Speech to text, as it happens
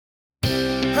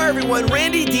Hi everyone,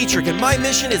 Randy Dietrich, and my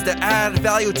mission is to add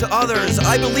value to others.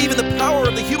 I believe in the power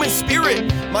of the human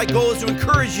spirit. My goal is to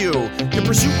encourage you to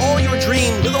pursue all your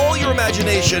dreams with all your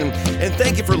imagination. And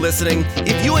thank you for listening.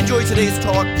 If you enjoyed today's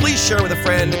talk, please share with a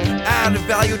friend. Add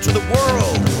value to the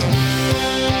world.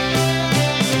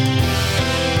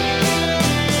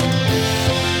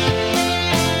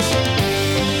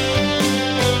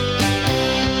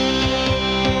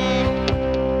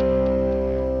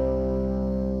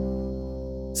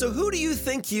 So who do you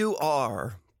think you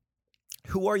are?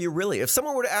 Who are you really? If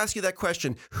someone were to ask you that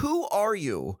question, who are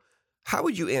you? How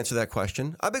would you answer that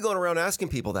question? I've been going around asking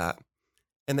people that.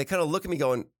 And they kind of look at me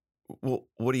going, well,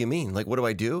 what do you mean? Like, what do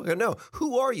I do? I go, no,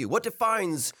 who are you? What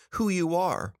defines who you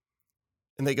are?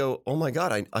 And they go, oh my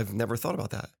God, I've never thought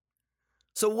about that.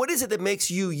 So what is it that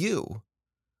makes you you?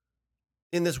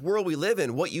 In this world we live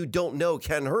in, what you don't know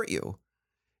can hurt you.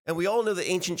 And we all know the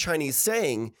ancient Chinese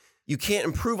saying, you can't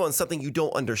improve on something you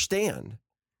don't understand.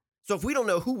 So if we don't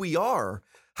know who we are,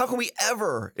 how can we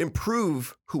ever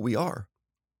improve who we are?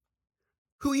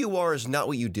 Who you are is not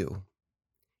what you do.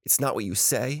 It's not what you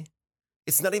say.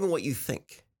 It's not even what you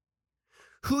think.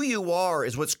 Who you are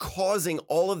is what's causing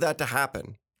all of that to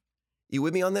happen. You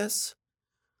with me on this?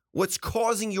 What's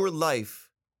causing your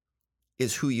life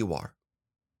is who you are.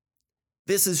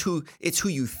 It's who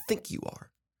you think you are.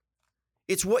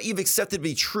 It's what you've accepted to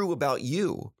be true about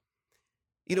you.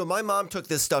 You know, my mom took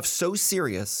this stuff so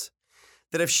serious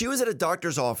that if she was at a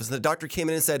doctor's office and the doctor came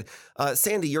in and said,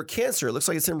 Sandy, your cancer, it looks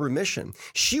like it's in remission.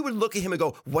 She would look at him and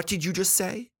go, what did you just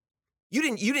say? You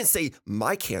didn't say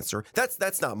my cancer.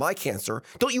 That's not my cancer.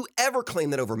 Don't you ever claim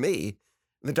that over me.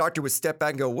 And the doctor would step back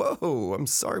and go, whoa, I'm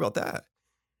sorry about that.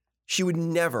 She would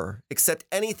never accept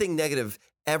anything negative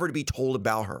ever to be told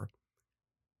about her.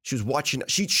 She was watching,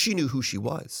 she knew who she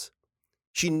was.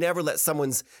 She never let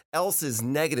someone else's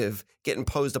negative get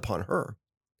imposed upon her.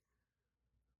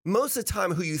 Most of the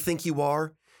time, who you think you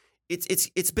are,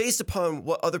 it's based upon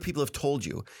what other people have told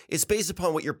you. It's based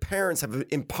upon what your parents have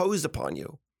imposed upon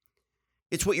you.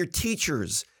 It's what your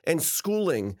teachers and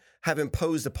schooling have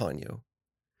imposed upon you.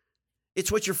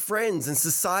 It's what your friends and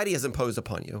society has imposed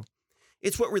upon you.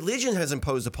 It's what religion has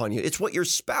imposed upon you. It's what your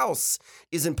spouse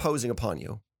is imposing upon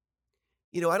you.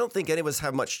 You know, I don't think any of us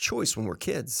have much choice when we're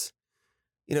kids.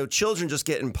 You know, children just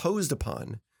get imposed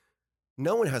upon.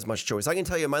 No one has much choice. I can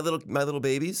tell you, my little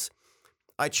babies,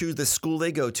 I choose the school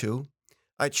they go to.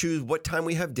 I choose what time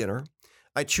we have dinner.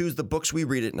 I choose the books we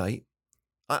read at night.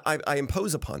 I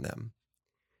impose upon them.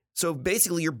 So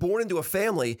basically, you're born into a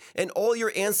family and all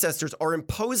your ancestors are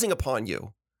imposing upon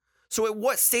you. So at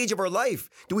what stage of our life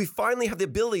do we finally have the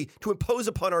ability to impose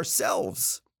upon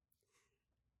ourselves?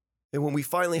 And when we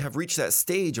finally have reached that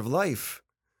stage of life,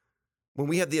 when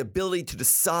we have the ability to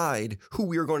decide who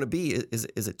we are going to be,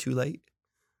 is it too late?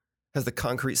 Has the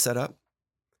concrete set up?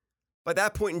 By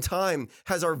that point in time,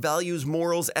 has our values,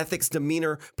 morals, ethics,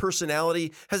 demeanor,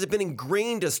 personality, has it been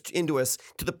ingrained into us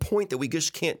to the point that we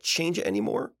just can't change it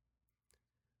anymore?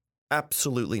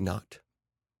 Absolutely not.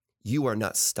 You are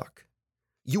not stuck.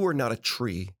 You are not a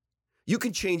tree. You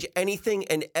can change anything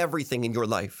and everything in your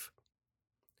life,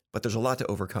 but there's a lot to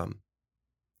overcome.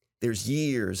 There's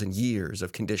years and years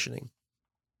of conditioning.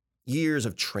 Years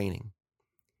of training.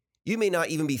 You may not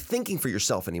even be thinking for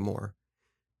yourself anymore.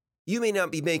 You may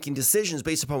not be making decisions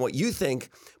based upon what you think,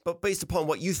 but based upon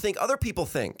what you think other people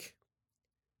think.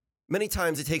 Many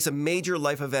times it takes a major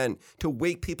life event to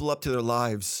wake people up to their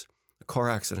lives. A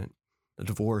car accident, a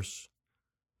divorce,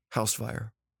 house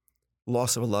fire,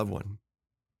 loss of a loved one.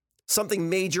 Something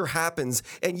major happens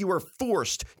and you are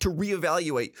forced to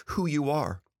reevaluate who you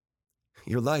are.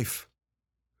 Your life.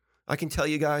 I can tell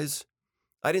you guys,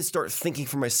 I didn't start thinking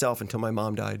for myself until my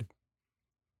mom died.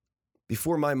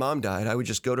 Before my mom died, I would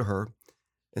just go to her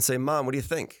and say, Mom, what do you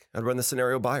think? I'd run the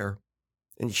scenario by her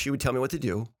and she would tell me what to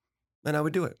do and I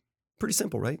would do it. Pretty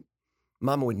simple, right?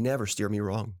 Mama would never steer me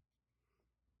wrong.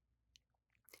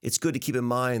 It's good to keep in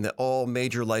mind that all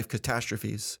major life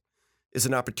catastrophes is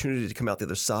an opportunity to come out the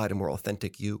other side a more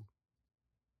authentic you.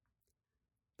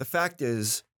 The fact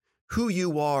is, who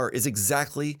you are is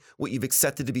exactly what you've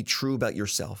accepted to be true about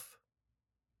yourself.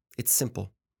 It's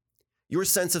simple. Your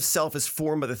sense of self is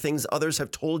formed by the things others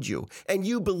have told you, and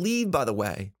you believe, by the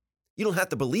way. You don't have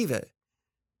to believe it.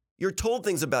 You're told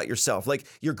things about yourself, like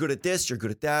you're good at this, you're good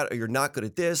at that, or you're not good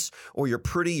at this, or you're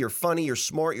pretty, you're funny, you're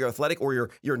smart, you're athletic, or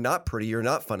you're not pretty, you're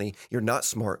not funny, you're not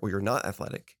smart, or you're not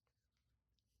athletic.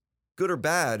 Good or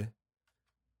bad,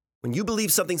 when you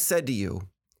believe something said to you,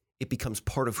 it becomes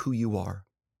part of who you are.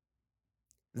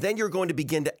 Then you're going to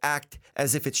begin to act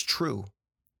as if it's true.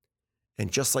 And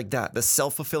just like that, the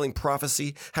self-fulfilling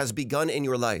prophecy has begun in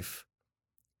your life.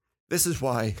 This is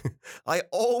why I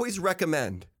always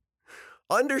recommend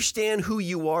understand who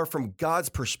you are from God's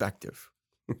perspective.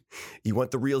 You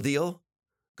want the real deal?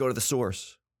 Go to the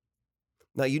source.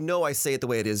 Now, you know I say it the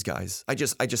way it is, guys. I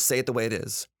just say it the way it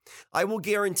is. I will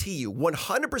guarantee you,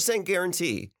 100%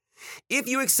 guarantee, if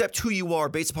you accept who you are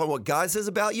based upon what God says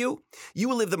about you, you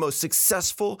will live the most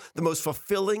successful, the most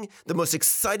fulfilling, the most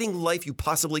exciting life you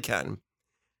possibly can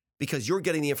because you're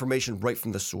getting the information right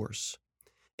from the source.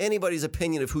 Anybody's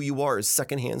opinion of who you are is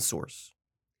secondhand source.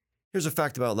 Here's a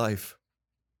fact about life.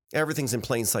 Everything's in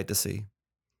plain sight to see.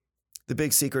 The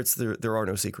big secrets, there are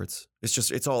no secrets.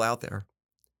 It's all out there.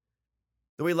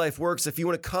 The way life works, if you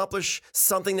want to accomplish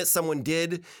something that someone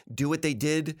did, do what they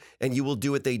did, and you will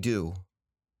do what they do.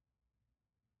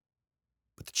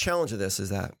 But the challenge of this is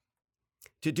that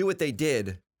to do what they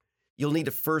did, you'll need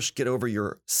to first get over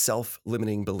your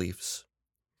self-limiting beliefs.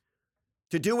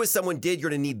 To do what someone did,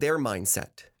 you're going to need their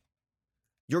mindset.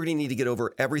 You're going to need to get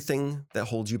over everything that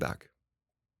holds you back.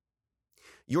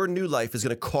 Your new life is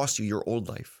going to cost you your old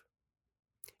life.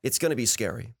 It's going to be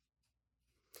scary.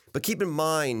 But keep in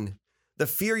mind, the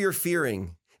fear you're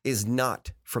fearing is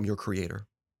not from your creator.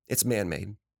 It's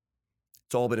man-made.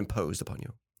 It's all been imposed upon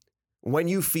you. When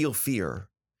you feel fear,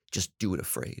 just do it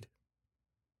afraid.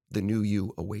 The new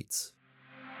you awaits.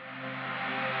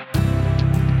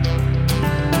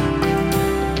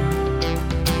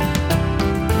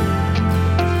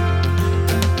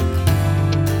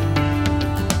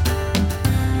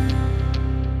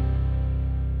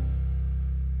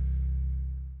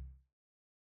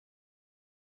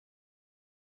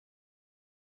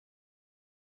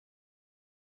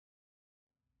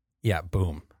 Yeah,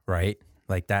 boom, right?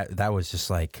 Like that was just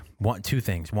like two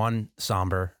things. One,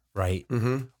 somber, right?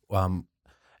 Mm-hmm.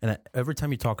 And every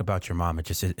time you talk about your mom,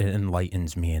 it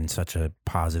enlightens me in such a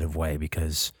positive way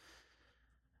because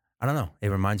I don't know, it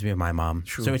reminds me of my mom.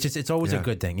 True. So it's always a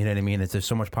good thing, you know what I mean? There's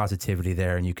so much positivity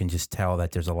there, and you can just tell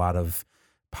that there's a lot of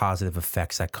positive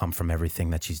effects that come from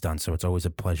everything that she's done. So it's always a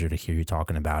pleasure to hear you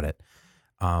talking about it.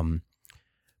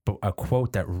 But a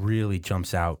quote that really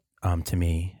jumps out to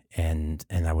me, and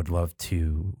I would love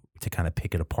to kind of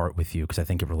pick it apart with you because I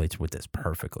think it relates with this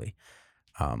perfectly.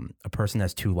 A person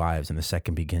has two lives, and the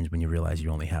second begins when you realize you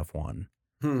only have one.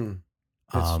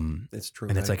 It's true.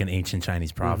 And it's like an ancient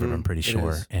Chinese proverb, I'm pretty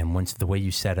sure. And once the way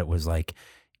you said it was like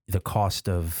the cost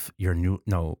of your new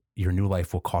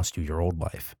life will cost you your old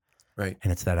life. Right.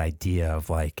 And it's that idea of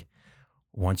like,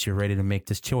 once you're ready to make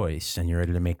this choice and you're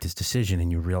ready to make this decision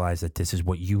and you realize that this is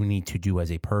what you need to do as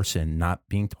a person, not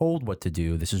being told what to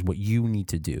do, this is what you need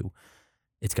to do,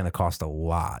 it's going to cost a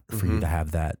lot for you to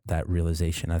have that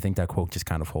realization. I think that quote just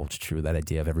kind of holds true, that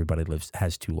idea of everybody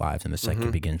has two lives and the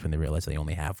second begins when they realize they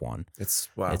only have one. It's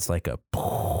like a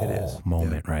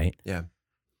moment, right? Yeah.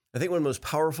 I think one of the most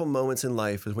powerful moments in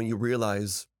life is when you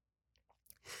realize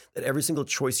that every single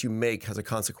choice you make has a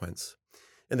consequence.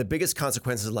 And the biggest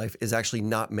consequence of life is actually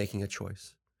not making a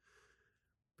choice.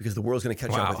 Because the world's going to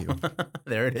catch up with you.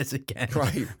 There it is again.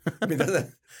 Right. I mean,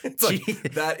 it's like,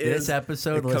 that is... This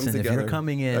episode, listen, if you're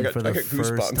coming in for the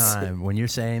first time, when you're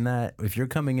saying that, if you're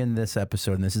coming in this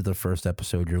episode and this is the first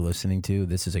episode you're listening to,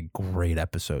 this is a great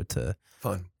episode to...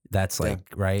 Fun. That's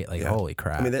like, right? Like, holy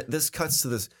crap. I mean, this cuts to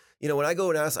this... You know, when I go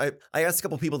and ask... I asked a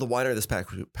couple people at the winery this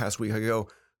past week, I go,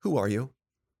 who are you?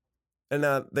 And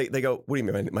they go, what do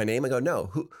you mean, my name? I go, no.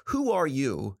 Who are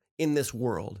you in this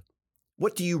world?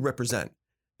 What do you represent?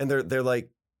 And they're like,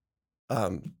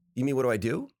 you mean what do I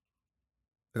do?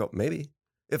 I go, maybe.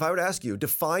 If I were to ask you,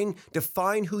 define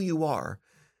who you are.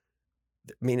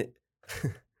 I mean,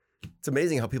 it's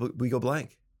amazing how we go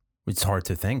blank. It's hard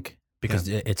to think because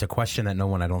it's a question that no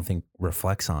one, I don't think,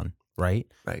 reflects on. Right?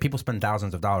 People spend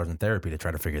thousands of dollars in therapy to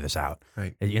try to figure this out.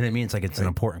 Right. You know what I mean? It's like, it's an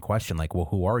important question. Like, well,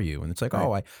 who are you? And it's like,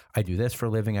 oh, I do this for a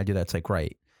living. I do that. It's like,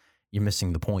 right. You're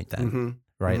missing the point then.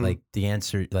 Right. Like the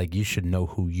answer, like you should know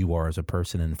who you are as a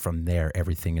person. And from there,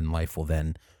 everything in life will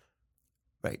then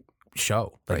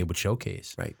show, like it would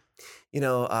showcase. Right. You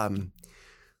know,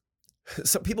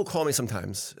 some people call me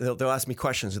sometimes. They'll ask me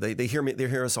questions. They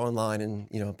hear us online and,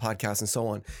 you know, podcasts and so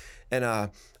on. And I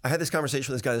had this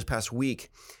conversation with this guy this past week.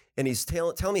 And he's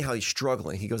telling me how he's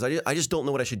struggling. He goes, I just don't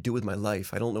know what I should do with my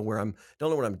life. I don't know what I'm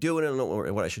doing. I don't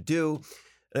know what I should do.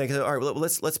 And I go, all right, well,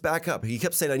 let's back up. He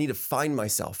kept saying, I need to find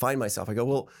myself. I go,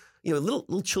 well, you know,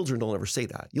 little children don't ever say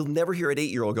that. You'll never hear an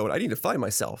 8-year-old going, I need to find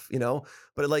myself, you know?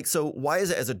 But like, so why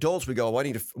is it as adults we go,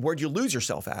 well, where'd you lose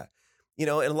yourself at? You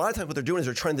know, and a lot of times what they're doing is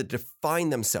they're trying to define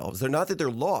themselves. They're not that they're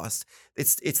lost.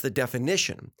 It's the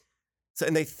definition. So,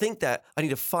 and they think that I need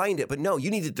to find it, but no, you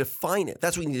need to define it.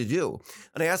 That's what you need to do.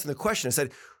 And I asked him the question. I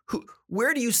said,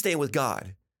 where do you stand with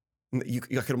God?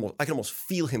 I can almost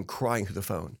feel him crying through the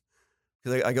phone.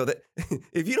 Because I go that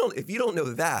if you don't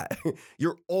know that,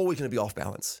 you're always going to be off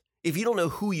balance. If you don't know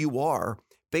who you are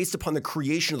based upon the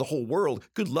creation of the whole world,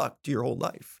 good luck to your whole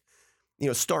life.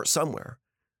 Start somewhere.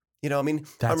 I mean,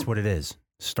 that's what it is.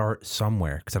 Start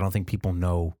somewhere, because I don't think people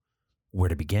know where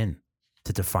to begin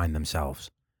to define themselves.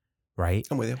 Right.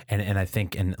 I'm with you. And I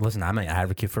think, and listen, I'm an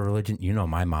advocate for religion.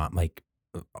 My mom, like,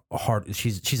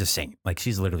 she's a saint. Like,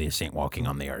 she's literally a saint walking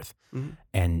on the earth. Mm-hmm.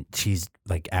 And she's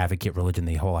like advocate religion,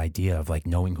 the whole idea of like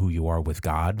knowing who you are with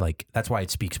God. Like, that's why it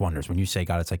speaks wonders. When you say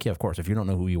God, it's like, yeah, of course, if you don't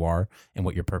know who you are and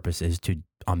what your purpose is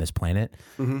on this planet,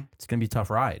 it's going to be a tough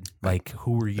ride. Like,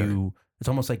 who are you? It's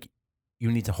almost like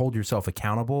you need to hold yourself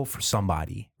accountable for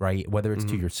somebody, right? Whether it's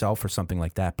to yourself or something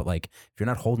like that. But like, if you're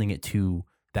not holding it to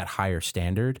that higher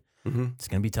standard, it's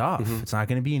going to be tough. It's not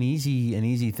going to be an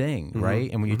easy thing,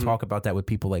 right? And when you talk about that with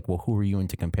people, like, well, who are you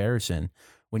into comparison?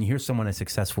 When you hear someone as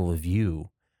successful as you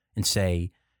and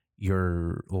say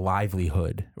your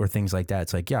livelihood or things like that,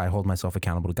 it's like, yeah, I hold myself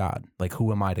accountable to God. Like,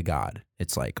 who am I to God?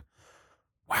 It's like,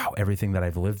 wow, everything that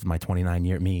I've lived my 29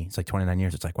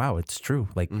 years. It's like, wow, it's true.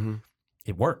 Like,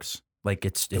 it works. Like,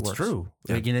 it's true.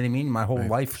 Yeah. Like, you know what I mean? My whole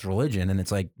life's religion. And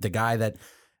it's like the guy that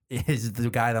is the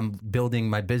guy that I'm building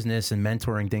my business and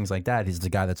mentoring, things like that. He's the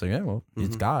guy that's like, yeah, well,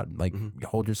 it's God. Like, you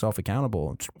hold yourself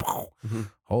accountable. It's,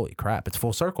 holy crap, it's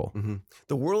full circle.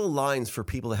 The world aligns for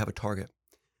people that have a target.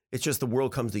 It's just the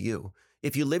world comes to you.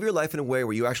 If you live your life in a way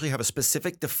where you actually have a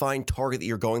specific defined target that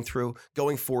you're going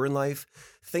for in life,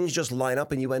 things just line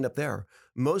up and you end up there.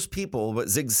 Most people, what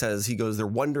Zig says, he goes, they're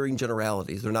wandering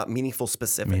generalities. They're not meaningful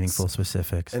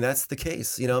specifics. And that's the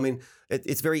case.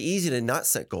 It's very easy to not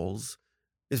set goals.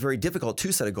 It's very difficult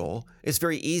to set a goal. It's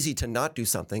very easy to not do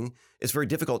something. It's very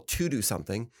difficult to do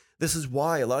something. This is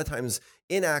why a lot of times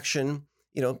inaction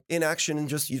and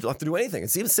just, you don't have to do anything.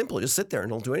 It's even simple. Just sit there and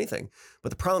don't do anything.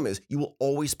 But the problem is you will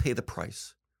always pay the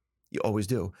price. You always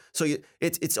do. So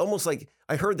it's almost like,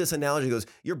 I heard this analogy goes,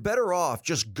 you're better off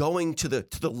just going to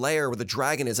the lair where the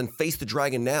dragon is and face the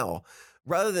dragon now,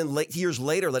 rather than years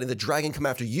later letting the dragon come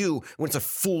after you when it's a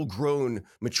full-grown,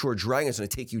 mature dragon that's going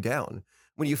to take you down.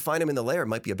 When you find him in the lair, it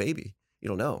might be a baby. You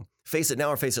don't know. Face it now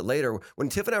or face it later. When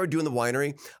Tiff and I were doing the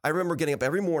winery, I remember getting up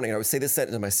every morning and I would say this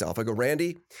sentence to myself. I go,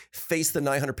 Randy, face the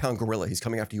 900-pound gorilla. He's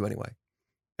coming after you anyway.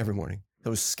 Every morning. I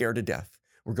was scared to death.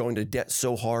 We're going to debt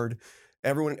so hard.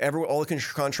 Everyone, all the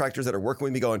contractors that are working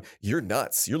with me going, you're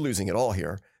nuts. You're losing it all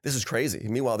here. This is crazy.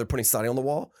 Meanwhile, they're putting siding on the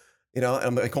wall. And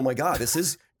I'm like, oh my God, this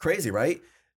is crazy, right?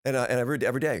 And every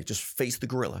day, just face the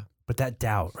gorilla. But that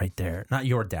doubt right there, not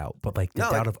your doubt, but like the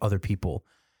doubt of other people,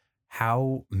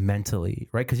 how mentally,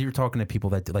 right? Because you're talking to people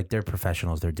that like they're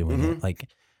professionals, they're doing it. Like,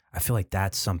 I feel like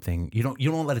that's something you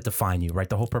don't let it define you, right?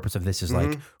 The whole purpose of this is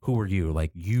like, who are you?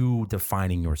 Like, you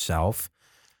defining yourself.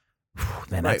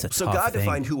 Man, that's a tough So God thing.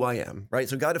 defined who I am, right?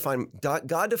 So God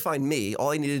defined me. All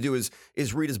I need to do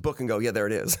is read his book and go, yeah, there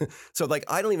it is. So like,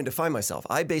 I don't even define myself.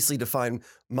 I basically define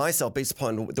myself based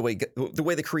upon the way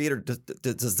the creator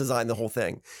designed the whole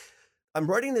thing. I'm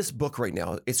writing this book right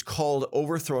now. It's called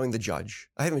Overthrowing the Judge.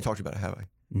 I haven't even talked about it, have I?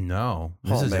 No.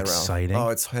 This is exciting. Ralph.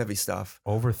 Oh, it's heavy stuff.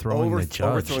 Overthrowing the Judge.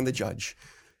 Overthrowing the Judge.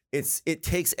 It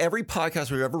takes every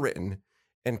podcast we've ever written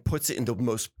and puts it into the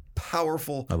most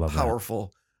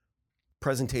powerful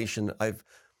presentation I've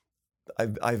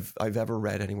ever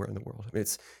read anywhere in the world.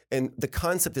 And the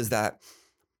concept is that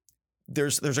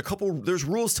there's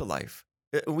rules to life.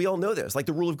 We all know this, like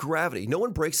the rule of gravity. No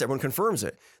one breaks it, everyone confirms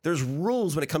it. There's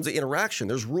rules when it comes to interaction.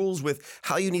 There's rules with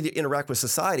how you need to interact with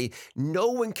society. No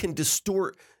one can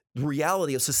distort the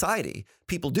reality of society.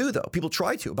 People do, though. People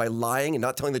try to by lying and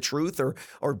not telling the truth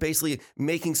or basically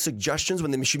making suggestions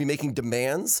when they should be making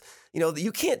demands.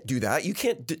 You can't do that. You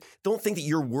don't think that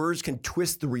your words can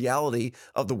twist the reality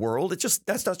of the world.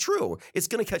 That's not true. It's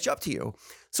going to catch up to you.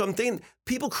 So I'm thinking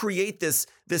people create this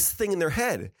thing in their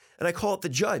head, and I call it the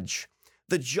judge.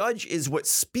 The judge is what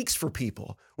speaks for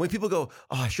people. When people go,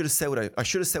 oh, I should have said what I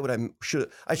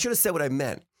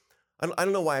meant. I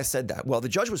don't know why I said that. Well, the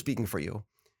judge was speaking for you.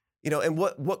 And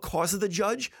what causes the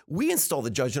judge? We install the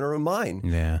judge in our own mind.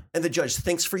 Yeah. And the judge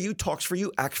thinks for you, talks for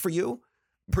you, acts for you.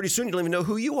 Pretty soon you don't even know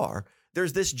who you are.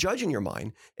 There's this judge in your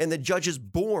mind. And the judge is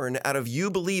born out of you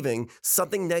believing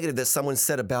something negative that someone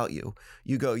said about you.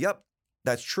 You go, yep,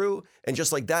 that's true. And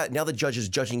just like that, now the judge is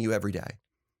judging you every day.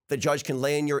 The judge can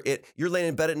you're laying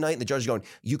in bed at night and the judge is going,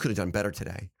 you could have done better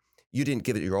today. You didn't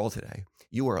give it your all today.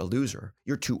 You are a loser.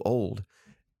 You're too old.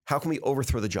 How can we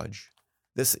overthrow the judge?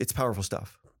 It's powerful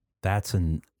stuff. That's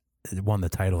the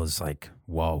title is like,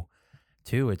 whoa.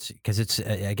 Two, it's because it's,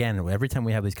 again, every time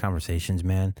we have these conversations,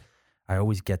 man, I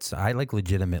always get, I like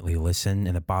legitimately listen,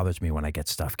 and it bothers me when I get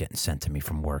stuff getting sent to me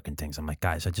from work and things. I'm like,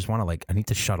 guys, I just want to I need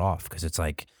to shut off, because it's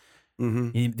like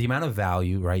the amount of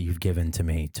value, right, you've given to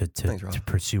me to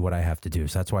pursue what I have to do.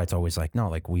 So that's why it's always like,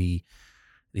 no,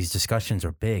 these discussions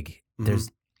are big.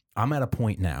 I'm at a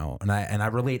point now, and I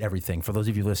relate everything. For those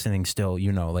of you listening still,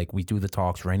 we do the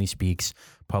talks, Randy Speaks,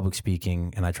 public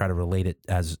speaking, and I try to relate it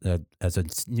as a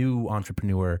new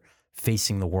entrepreneur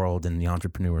facing the world in the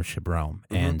entrepreneurship realm.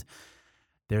 And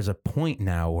there's a point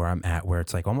now where I'm at where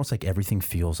it's like almost like everything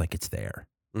feels like it's there.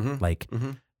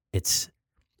 It's,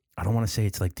 I don't want to say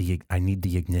it's like I need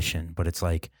the ignition, but it's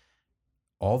like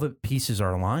all the pieces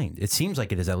are aligned. It seems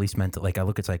like it is, at least meant to, like I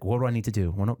look, it's like, what do I need to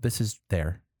do? Well, no, this is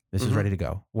there. This is ready to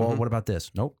go. Well, what about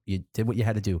this? Nope. You did what you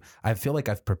had to do. I feel like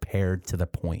I've prepared to the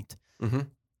point.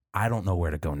 I don't know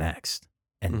where to go next.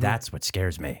 And that's what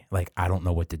scares me. Like, I don't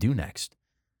know what to do next.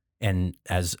 And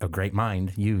as a great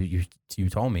mind, you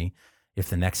told me, if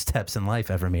the next steps in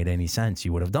life ever made any sense,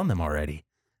 you would have done them already.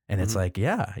 And it's like,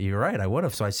 yeah, you're right. I would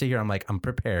have. So I sit here, I'm like, I'm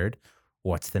prepared.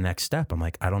 What's the next step? I'm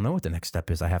like, I don't know what the next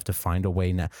step is. I have to find a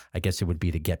way now. I guess it would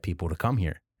be to get people to come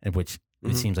here, and which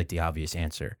it seems like the obvious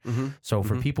answer. So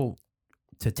for people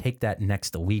to take that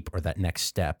next leap or that next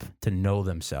step to know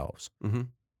themselves,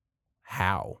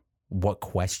 how, what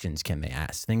questions can they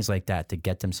ask? Things like that to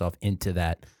get themselves into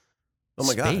that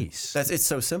space. God, it's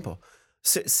so simple.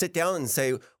 Sit down and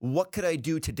say, what could I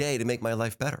do today to make my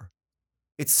life better?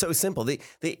 It's so simple.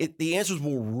 The answers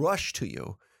will rush to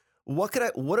you. What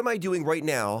am I doing right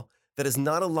now that is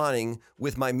not aligning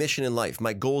with my mission in life,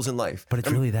 my goals in life? But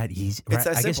it's really that easy. Right? It's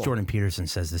that simple. I guess Jordan Peterson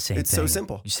says the same thing. It's so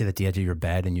simple. You sit at the edge of your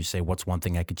bed and you say, what's one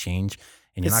thing I could change?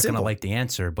 And you're not going to like the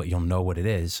answer, but you'll know what it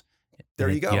is. There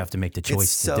you go. You have to make the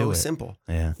choice to do it. It's so simple.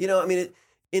 Yeah.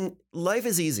 In life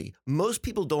is easy. Most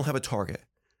people don't have a target.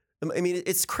 I mean,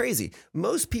 it's crazy.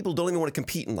 Most people don't even want to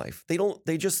compete in life. They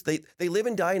live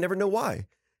and die and never know why.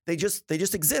 They just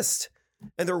exist.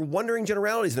 And they're wandering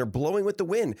generalities and they're blowing with the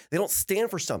wind. They don't stand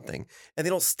for something. And they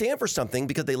don't stand for something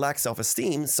because they lack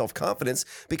self-esteem, self-confidence,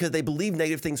 because they believe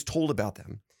negative things told about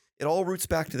them. It all roots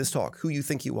back to this talk, who you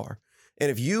think you are.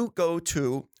 And if you go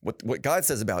to what God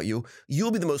says about you,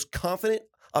 you'll be the most confident,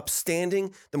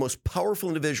 upstanding, the most powerful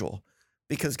individual,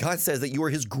 because God says that you are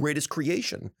his greatest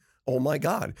creation. Oh my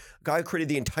God. God created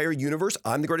the entire universe.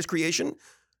 I'm the greatest creation.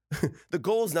 The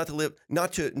goal is not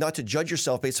to judge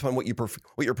yourself based upon what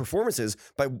your performance is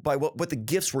by what the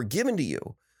gifts were given to you.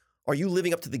 Are you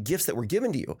living up to the gifts that were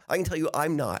given to you? I can tell you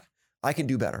I'm not. I can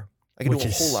do better. I can do a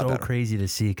whole lot better. Which is so crazy to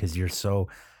see, because you're so,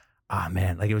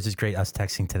 man, like it was just great. I was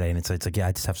texting today and it's like, yeah,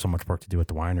 I just have so much work to do at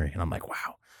the winery. And I'm like,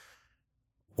 wow.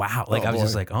 Like I was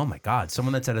just like, oh my God,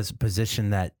 someone that's at a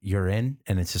position that you're in,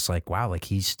 and it's just like, wow, like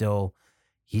he's doing,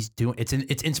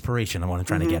 it's inspiration. I want to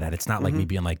try to get at. It's not like me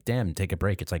being like, damn, take a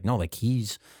break. It's like, no, like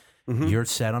you're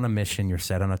set on a mission, you're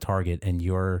set on a target, and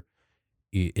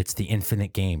it's the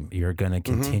infinite game. You're going to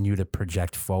continue to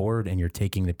project forward, and you're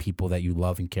taking the people that you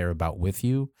love and care about with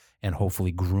you, and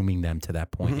hopefully grooming them to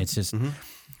that point. It's just, I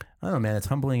don't know, man, it's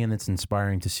humbling and it's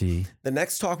inspiring to see. The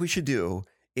next talk we should do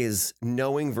is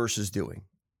knowing versus doing.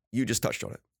 You just touched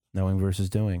on it. Knowing versus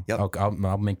doing. Yep.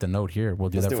 I'll make the note here. We'll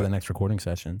do that for the next recording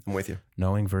session. I'm with you.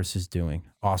 Knowing versus doing.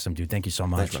 Awesome, dude. Thank you so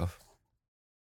much. Thanks, Ralph.